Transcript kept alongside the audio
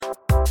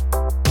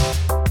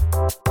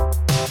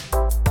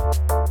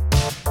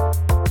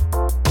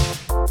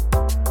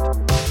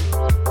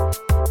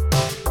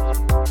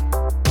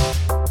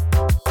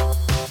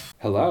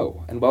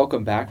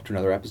welcome back to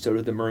another episode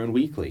of the Maroon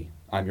Weekly.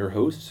 I'm your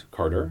host,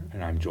 Carter,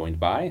 and I'm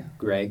joined by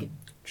Greg,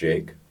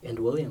 Jake, and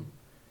William.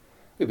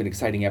 We have an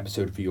exciting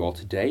episode for you all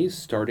today,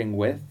 starting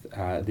with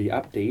the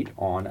update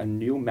on a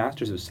new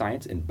Masters of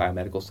Science in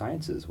Biomedical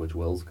Sciences, which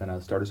Will's going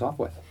to start us off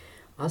with.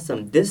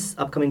 Awesome. This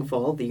upcoming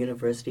fall, the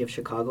University of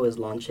Chicago is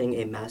launching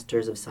a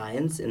Masters of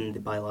Science in the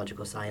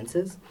Biological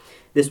Sciences.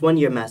 This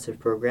one-year master's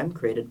program,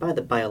 created by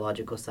the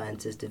Biological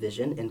Sciences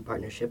Division in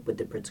partnership with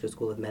the Pritzker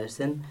School of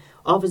Medicine,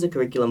 offers a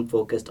curriculum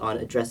focused on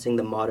addressing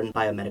the modern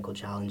biomedical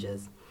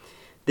challenges.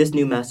 This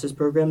new master's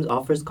program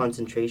offers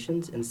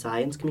concentrations in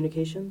science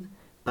communication,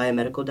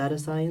 biomedical data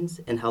science,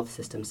 and health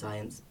system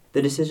science.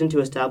 The decision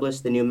to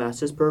establish the new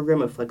master's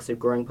program reflects the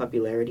growing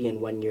popularity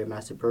in one-year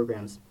master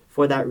programs.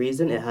 For that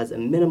reason, it has a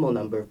minimal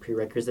number of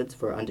prerequisites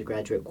for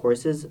undergraduate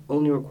courses,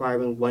 only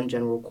requiring one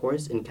general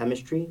course in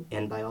chemistry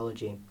and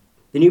biology.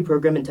 The new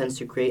program intends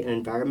to create an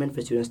environment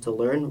for students to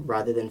learn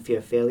rather than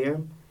fear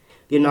failure.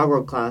 The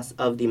inaugural class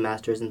of the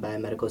Masters in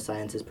Biomedical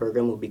Sciences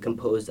program will be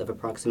composed of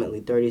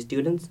approximately 30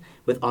 students,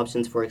 with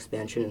options for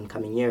expansion in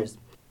coming years.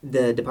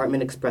 The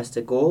department expressed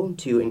a goal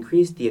to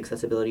increase the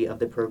accessibility of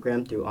the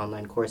program through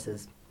online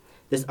courses.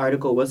 This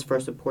article was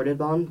first reported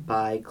on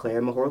by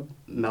Claire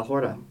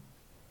Malhorta.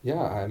 Yeah,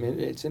 I mean,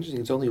 it's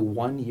interesting. It's only a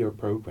one-year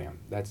program.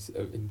 That's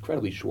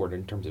incredibly short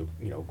in terms of,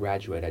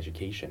 graduate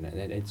education,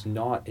 and it's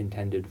not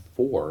intended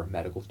for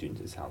medical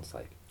students, it sounds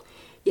like.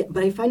 Yeah,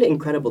 but I find it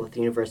incredible that the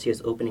university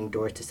is opening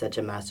doors to such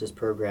a master's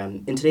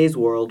program. In today's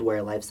world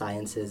where life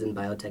sciences and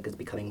biotech is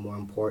becoming more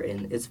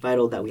important, it's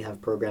vital that we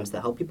have programs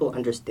that help people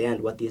understand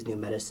what these new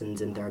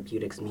medicines and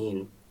therapeutics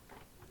mean.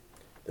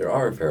 there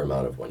are a fair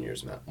amount of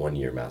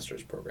one-year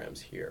master's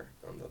programs here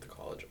that the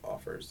college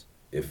offers.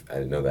 I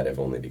know that if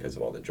only because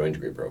of all the joint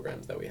degree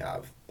programs that we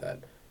have that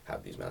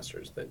have these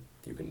masters that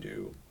you can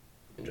do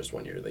in just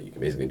 1 year, that you can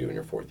basically do in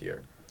your fourth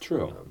year.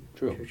 True.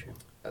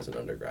 As an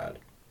undergrad.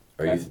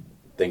 Are you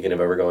thinking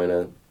of ever going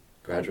to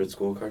graduate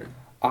school, Carter?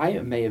 I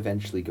may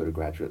eventually go to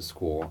graduate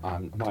school.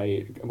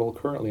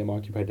 Currently I'm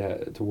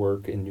occupied to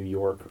work in New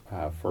York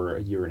for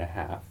a year and a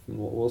half.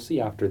 We'll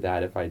see after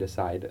that if I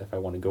decide if I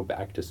want to go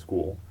back to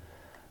school.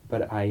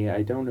 But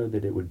I don't know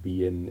that it would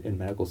be in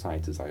medical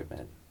sciences, I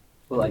admit.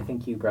 Well, I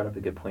think you brought up a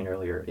good point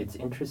earlier. It's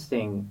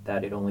interesting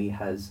that it only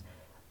has,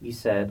 you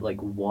said,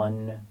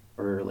 one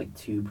or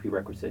two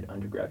prerequisite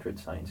undergraduate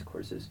science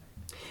courses.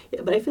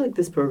 Yeah, but I feel like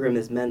this program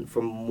is meant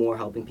for more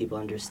helping people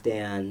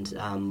understand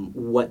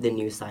what the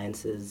new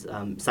sciences,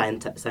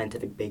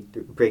 scientific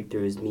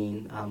breakthroughs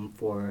mean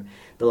for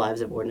the lives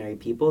of ordinary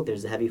people.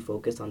 There's a heavy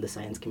focus on the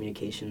science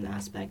communication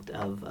aspect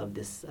of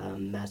this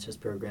master's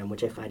program,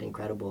 which I find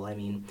incredible. I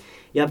mean,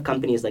 you have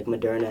companies like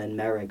Moderna and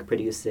Merck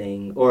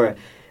producing or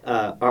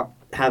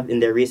have in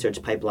their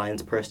research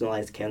pipelines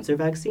personalized cancer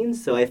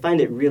vaccines. So I find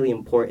it really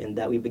important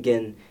that we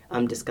begin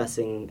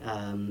discussing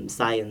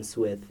science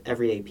with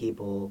everyday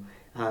people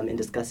and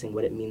discussing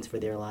what it means for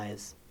their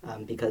lives,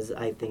 because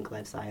I think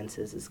life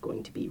sciences is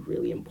going to be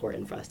really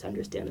important for us to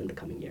understand in the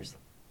coming years.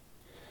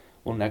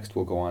 Well, next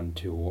we'll go on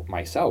to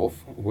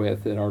myself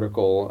with an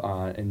article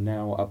and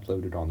now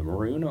uploaded on the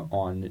Maroon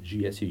on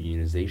GSU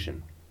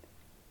unionization.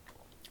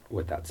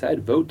 With that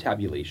said, vote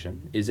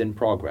tabulation is in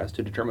progress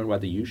to determine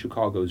whether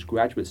UChicago's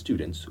graduate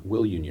students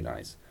will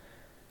unionize.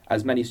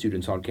 As many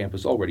students on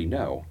campus already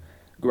know,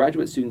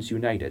 Graduate Students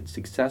United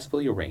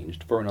successfully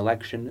arranged for an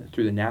election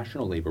through the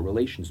National Labor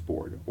Relations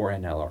Board, or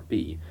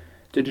NLRB,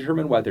 to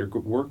determine whether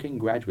working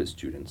graduate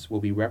students will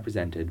be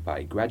represented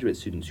by Graduate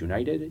Students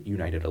United,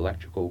 United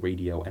Electrical,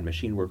 Radio, and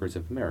Machine Workers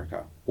of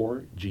America,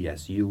 or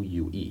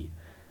GSU-UE,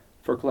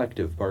 for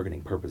collective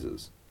bargaining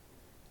purposes.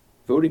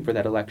 Voting for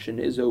that election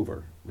is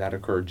over. That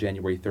occurred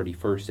January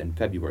 31st and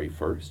February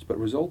 1st, but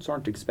results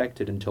aren't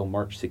expected until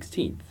March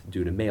 16th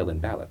due to mail-in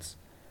ballots.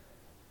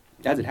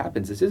 As it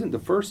happens, this isn't the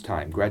first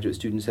time graduate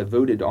students have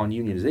voted on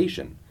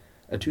unionization.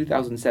 A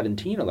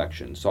 2017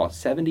 election saw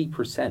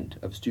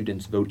 70% of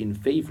students vote in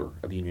favor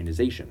of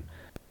unionization,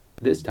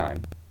 this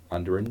time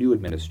under a new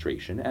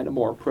administration and a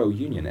more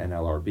pro-union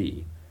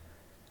NLRB.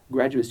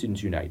 Graduate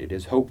Students United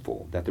is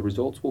hopeful that the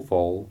results will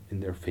fall in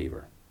their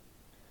favor.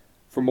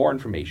 For more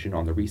information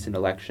on the recent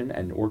election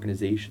and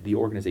the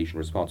organization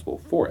responsible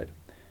for it,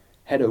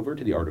 head over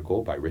to the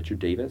article by Richard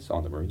Davis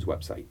on the Maroon's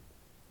website.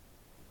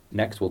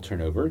 Next, we'll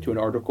turn over to an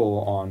article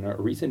on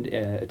recent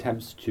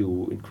attempts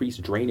to increase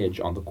drainage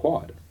on the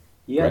quad.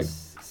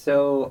 Yes, right.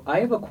 So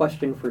I have a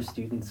question for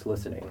students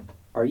listening.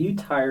 Are you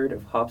tired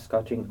of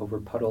hopscotching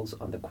over puddles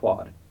on the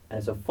quad? And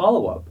as a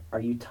follow-up, are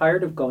you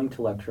tired of going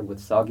to lecture with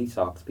soggy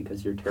socks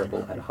because you're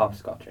terrible at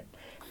hopscotching?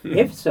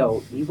 If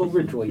so, you will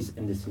rejoice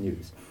in this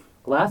news.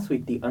 Last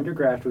week, the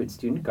undergraduate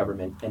student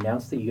government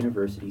announced the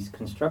university's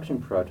construction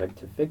project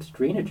to fix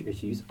drainage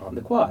issues on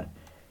the quad.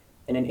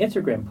 In an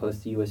Instagram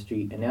post, the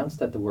USG announced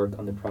that the work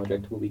on the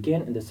project will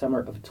begin in the summer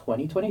of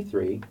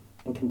 2023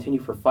 and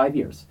continue for 5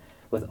 years,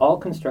 with all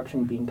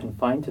construction being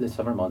confined to the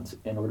summer months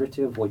in order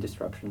to avoid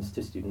disruptions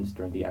to students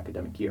during the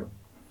academic year.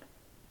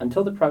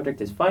 Until the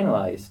project is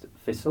finalized,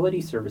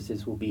 facility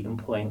services will be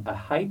employing a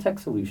high-tech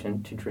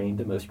solution to drain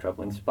the most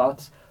troubling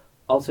spots,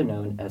 also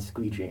known as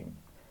squeegeeing.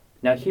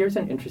 Now, here's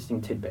an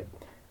interesting tidbit.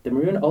 The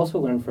Maroon also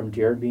learned from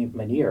Jeremy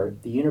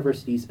Manier, the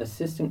university's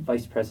assistant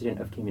vice president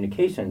of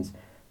communications,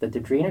 that the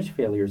drainage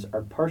failures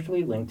are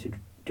partially linked to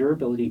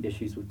durability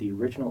issues with the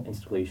original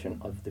installation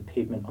of the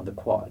pavement on the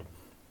quad.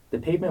 The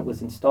pavement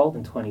was installed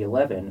in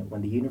 2011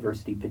 when the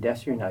university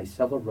pedestrianized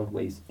several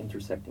roadways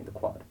intersecting the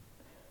quad.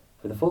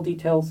 For the full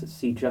details,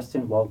 see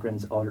Justin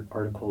Walgren's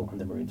article on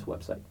the Maroon's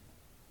website.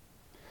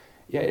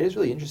 Yeah, it is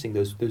really interesting.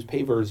 Those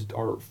pavers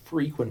are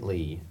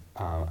frequently,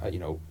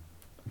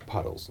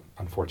 puddles,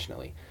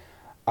 unfortunately.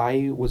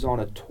 I was on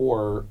a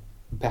tour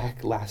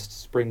back last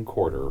spring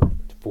quarter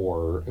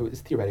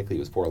it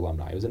was for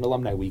alumni. It was an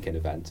alumni weekend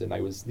event, and I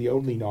was the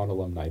only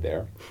non-alumni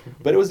there.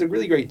 But it was a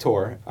really great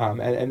tour,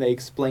 and they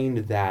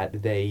explained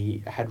that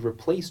they had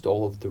replaced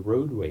all of the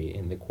roadway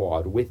in the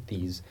quad with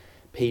these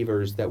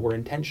pavers that were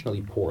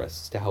intentionally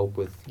porous to help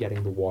with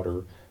getting the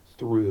water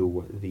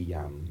through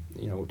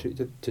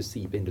the, to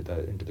seep into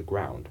the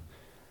ground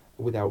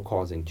without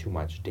causing too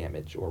much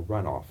damage or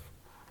runoff.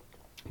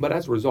 But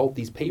as a result,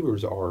 these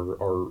pavers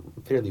are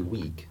fairly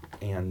weak,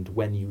 and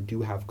when you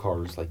do have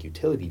cars like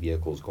utility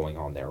vehicles going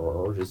on there,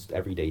 or just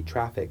everyday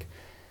traffic,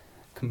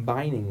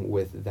 combining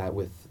with that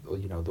with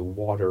the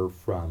water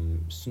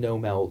from snow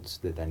melts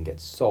that then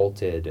gets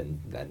salted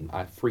and then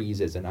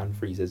freezes and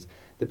unfreezes,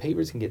 the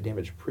pavers can get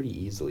damaged pretty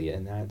easily,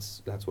 and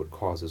that's what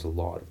causes a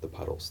lot of the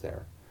puddles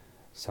there.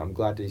 So I'm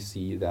glad to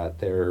see that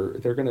they're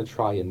going to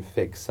try and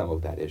fix some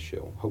of that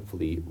issue,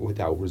 hopefully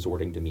without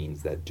resorting to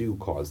means that do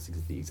cause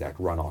the exact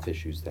runoff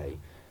issues they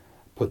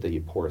put the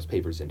porous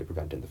pavers in to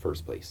prevent in the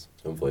first place.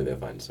 Hopefully they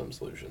find some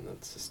solution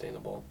that's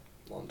sustainable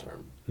long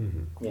term.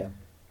 Mm-hmm. Yeah.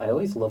 I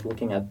always love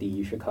looking at the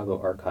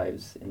UChicago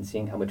archives and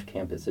seeing how much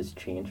campus has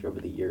changed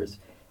over the years.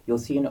 You'll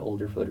see in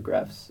older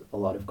photographs a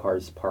lot of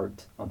cars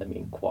parked on the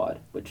main quad,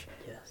 which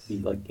Yes. be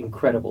like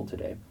incredible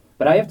today.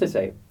 But I have to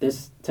say,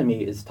 this to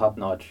me is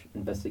top-notch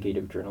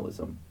investigative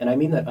journalism. And I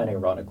mean that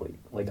unironically.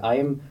 Like, I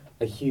am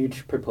a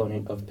huge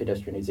proponent of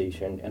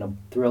pedestrianization, and I'm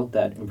thrilled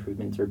that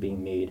improvements are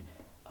being made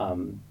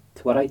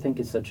to what I think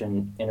is such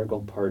an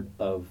integral part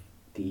of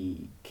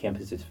the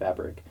campus's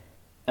fabric.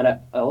 And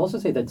I'll also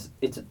say that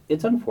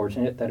it's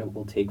unfortunate that it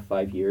will take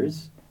 5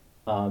 years,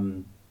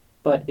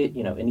 but it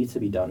needs to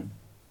be done.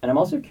 And I'm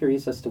also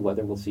curious as to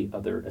whether we'll see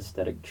other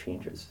aesthetic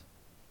changes.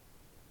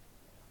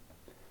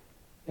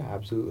 Yeah,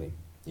 absolutely.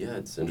 Yeah,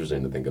 it's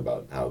interesting to think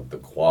about how the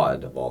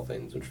quad, of all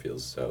things, which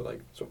feels so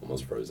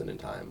almost frozen in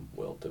time,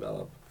 will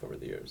develop over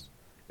the years.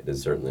 It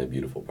is certainly a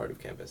beautiful part of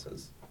campus,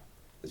 as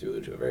you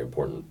alluded to, a very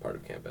important part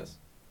of campus.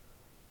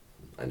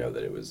 I know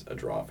that it was a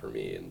draw for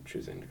me in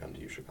choosing to come to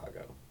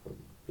UChicago,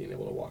 being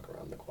able to walk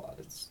around the quad.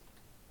 It's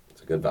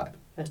a good vibe.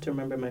 I still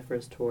remember my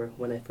first tour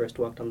when I first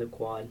walked on the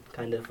quad,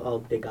 kind of all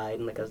big-eyed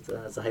and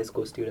as a high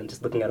school student,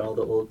 just looking at all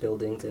the old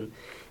buildings and,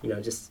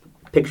 just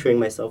picturing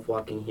myself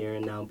walking here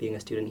and now being a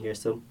student here.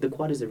 So the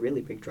quad is a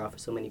really big draw for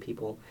so many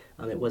people.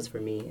 It was for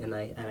me, and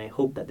I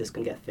hope that this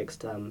can get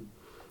fixed,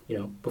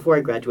 before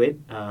I graduate.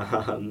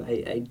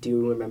 I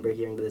do remember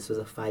hearing that this was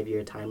a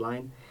 5-year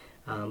timeline,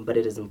 but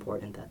it is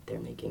important that they're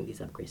making these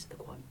upgrades to the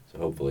quad. So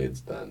hopefully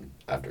it's done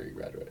after you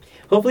graduate.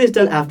 Hopefully it's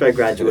done after I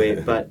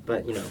graduate, but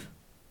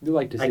You'd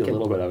like to see a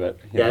little bit of it.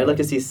 Yeah, I'd like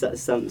to see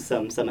some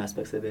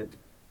aspects of it.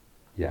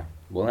 Yeah.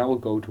 Well, now we'll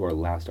go to our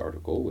last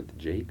article with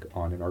Jake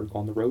on an article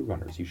on the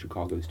Roadrunners,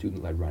 UChicago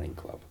student-led running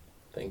club.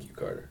 Thank you,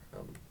 Carter.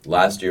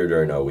 Last year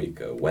during O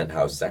Week, a Went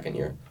House second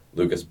year,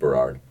 Lucas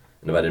Berard,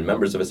 invited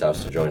members of his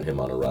house to join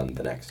him on a run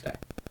the next day.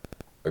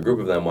 A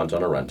group of them went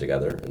on a run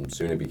together, and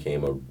soon it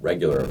became a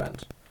regular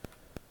event.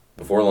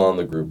 Before long,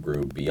 the group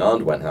grew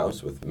beyond Went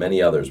House, with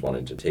many others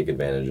wanting to take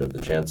advantage of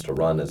the chance to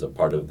run as a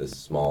part of this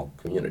small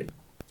community.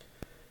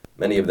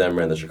 Many of them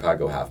ran the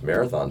Chicago Half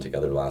Marathon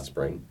together last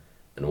spring,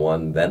 and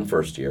one then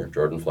first year,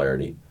 Jordan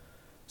Flaherty,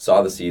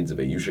 saw the seeds of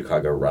a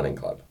UChicago running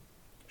club.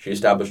 She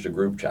established a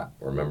group chat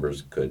where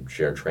members could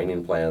share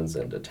training plans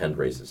and attend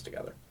races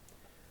together.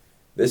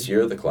 This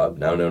year, the club,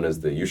 now known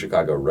as the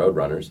UChicago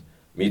Roadrunners,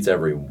 meets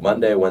every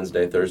Monday,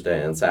 Wednesday,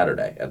 Thursday, and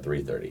Saturday at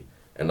 3:30,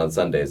 and on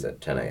Sundays at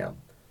 10 a.m.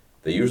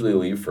 They usually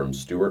leave from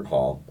Stewart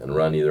Hall and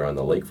run either on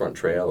the Lakefront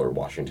Trail or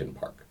Washington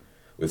Park,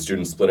 with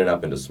students splitting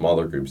up into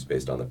smaller groups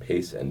based on the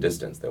pace and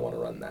distance they want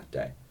to run that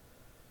day.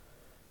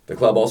 The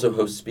club also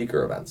hosts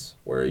speaker events,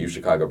 where a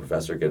UChicago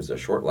professor gives a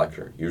short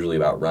lecture, usually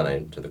about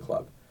running, to the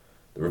club.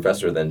 The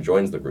professor then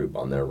joins the group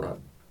on their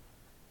run.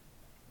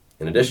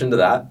 In addition to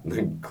that,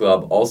 the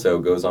club also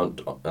goes on,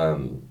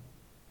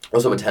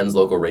 also attends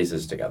local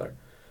races together,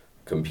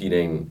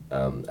 competing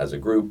as a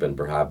group and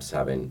perhaps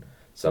having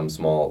some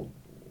small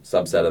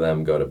subset of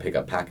them go to pick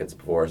up packets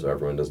before, so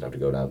everyone doesn't have to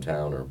go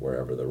downtown or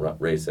wherever the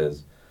race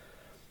is.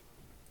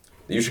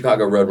 The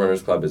UChicago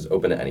Roadrunners Club is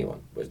open to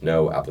anyone, with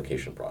no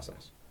application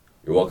process.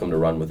 You're welcome to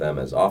run with them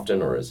as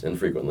often or as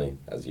infrequently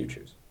as you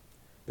choose.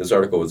 This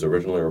article was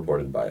originally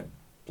reported by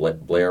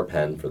Blair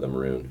Penn for the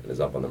Maroon and is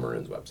up on the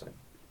Maroon's website.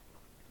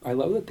 I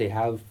love that they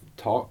have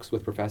talks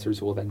with professors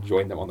who will then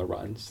join them on the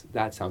runs.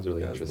 That sounds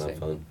really interesting. Isn't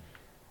that fun?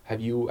 Have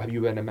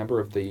you been a member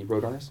of the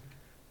Roadrunners?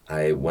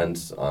 I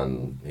went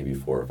on maybe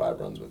 4 or 5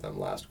 runs with them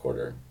last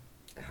quarter.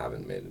 I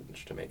haven't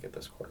managed to make it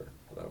this quarter,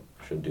 although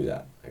I should do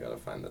that. I gotta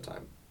find the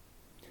time.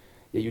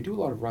 Yeah, you do a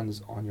lot of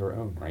runs on your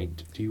own,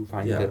 right? Do you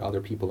find Yeah. that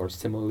other people are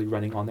similarly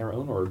running on their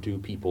own, or do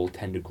people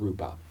tend to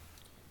group up?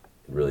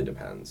 It really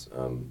depends.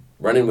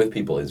 Running with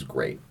people is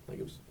great. Like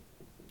it was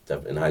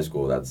in high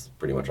school, that's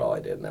pretty much all I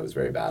did, and I was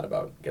very bad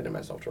about getting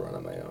myself to run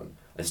on my own.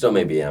 I still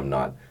maybe am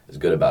not as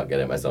good about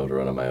getting myself to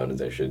run on my own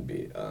as I should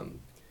be.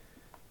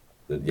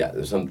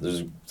 There's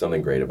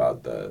something great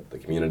about the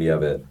community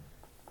of it.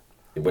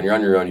 When you're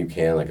on your own, you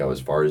can like go as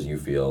far as you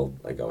feel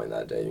like going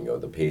that day. You can go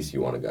the pace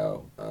you want to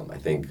go. I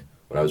think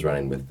when I was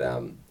running with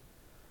them,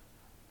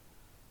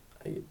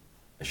 I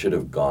should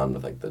have gone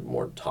with like the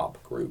more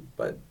top group,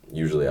 but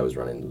usually I was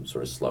running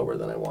sort of slower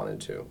than I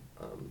wanted to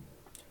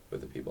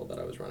with the people that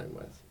I was running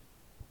with.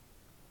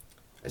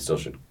 I still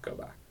should go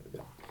back.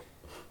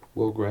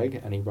 Will,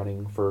 Greg, any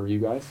running for you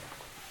guys?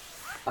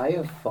 I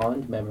have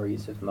fond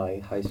memories of my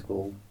high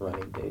school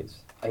running days.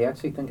 I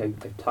actually think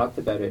I've talked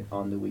about it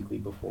on the weekly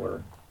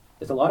before.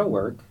 It's a lot of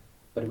work,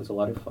 but it was a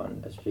lot of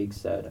fun, as Jake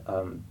said.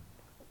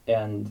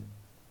 And,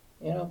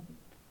 you know,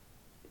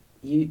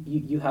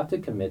 you have to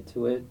commit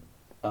to it.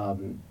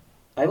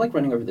 I like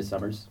running over the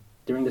summers.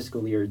 During the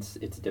school year, it's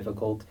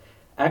difficult.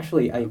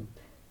 Actually,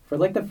 for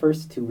like the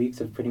first 2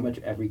 weeks of pretty much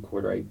every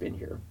quarter I've been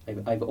here,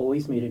 I've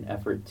always made an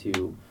effort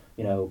to,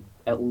 you know,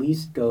 at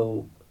least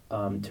go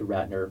to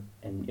Ratner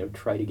and, you know,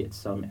 try to get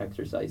some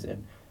exercise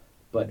in.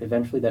 But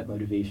eventually that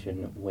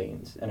motivation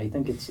wanes. And I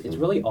think it's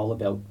really all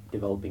about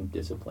developing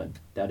discipline.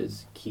 That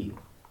is key.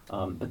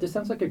 But this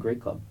sounds like a great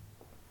club.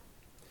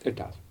 It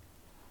does.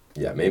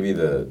 Yeah, maybe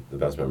the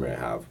best memory I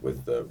have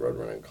with the Road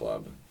Running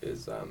Club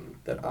is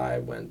that I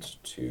went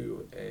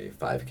to a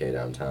 5K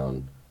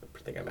downtown.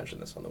 I think I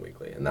mentioned this on the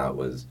weekly. And that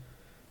was,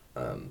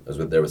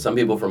 there was some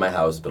people from my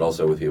house, but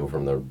also with people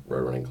from the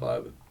Road Running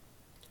Club.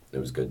 It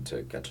was good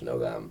to get to know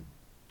them,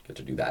 get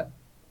to do that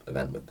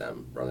event with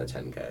them, run a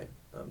 10K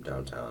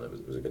downtown.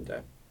 It was a good day.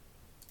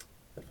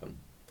 Had fun.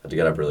 Had to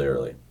get up really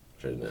early,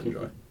 which I didn't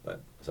enjoy.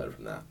 But aside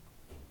from that,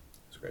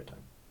 it was a great time.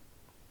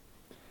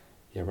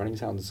 Yeah, running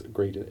sounds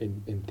great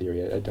in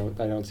theory. I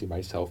don't see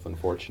myself,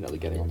 unfortunately,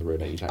 getting on the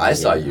road anytime I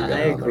soon. saw you I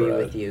getting on the agree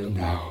road. with you.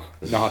 No,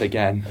 not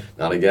again.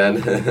 Not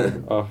again.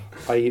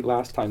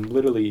 Last time,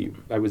 literally,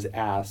 I was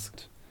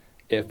asked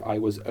if I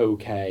was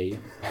okay.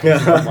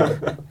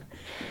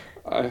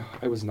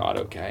 I was not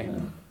okay.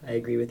 I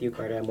agree with you,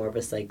 Carter. I'm more of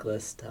a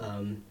cyclist.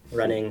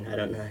 Running, I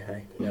don't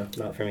know. No,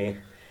 not for me.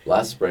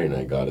 Last spring,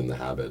 I got in the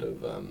habit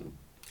of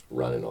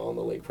running on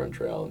the Lakefront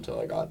Trail until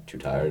I got too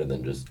tired, and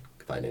then just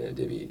finding a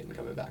divvy and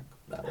coming back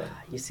that way.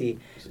 You see, It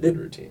was a the good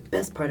routine.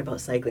 best part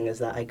about cycling is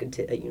that I could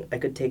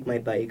take my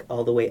bike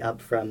all the way up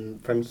from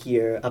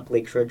here, up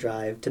Lakeshore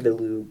Drive to the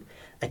Loop.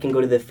 I can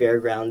go to the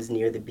fairgrounds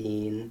near the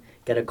Bean,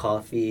 get a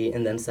coffee,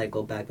 and then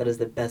cycle back. That is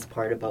the best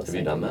part about Have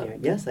you cycling done that? here.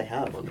 Yes, I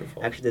have.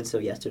 Wonderful. I actually did so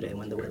yesterday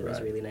when the weather was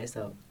Right. really nice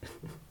out.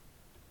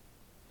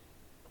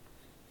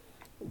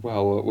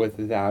 Well,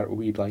 with that,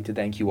 we'd like to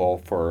thank you all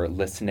for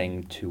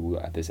listening to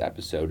this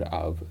episode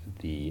of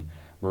the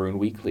Maroon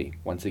Weekly.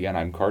 Once again,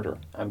 I'm Carter.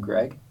 I'm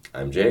Greg.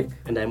 I'm Jake.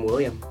 And I'm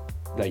William.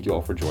 Thank you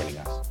all for joining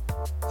us.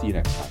 See you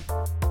next time.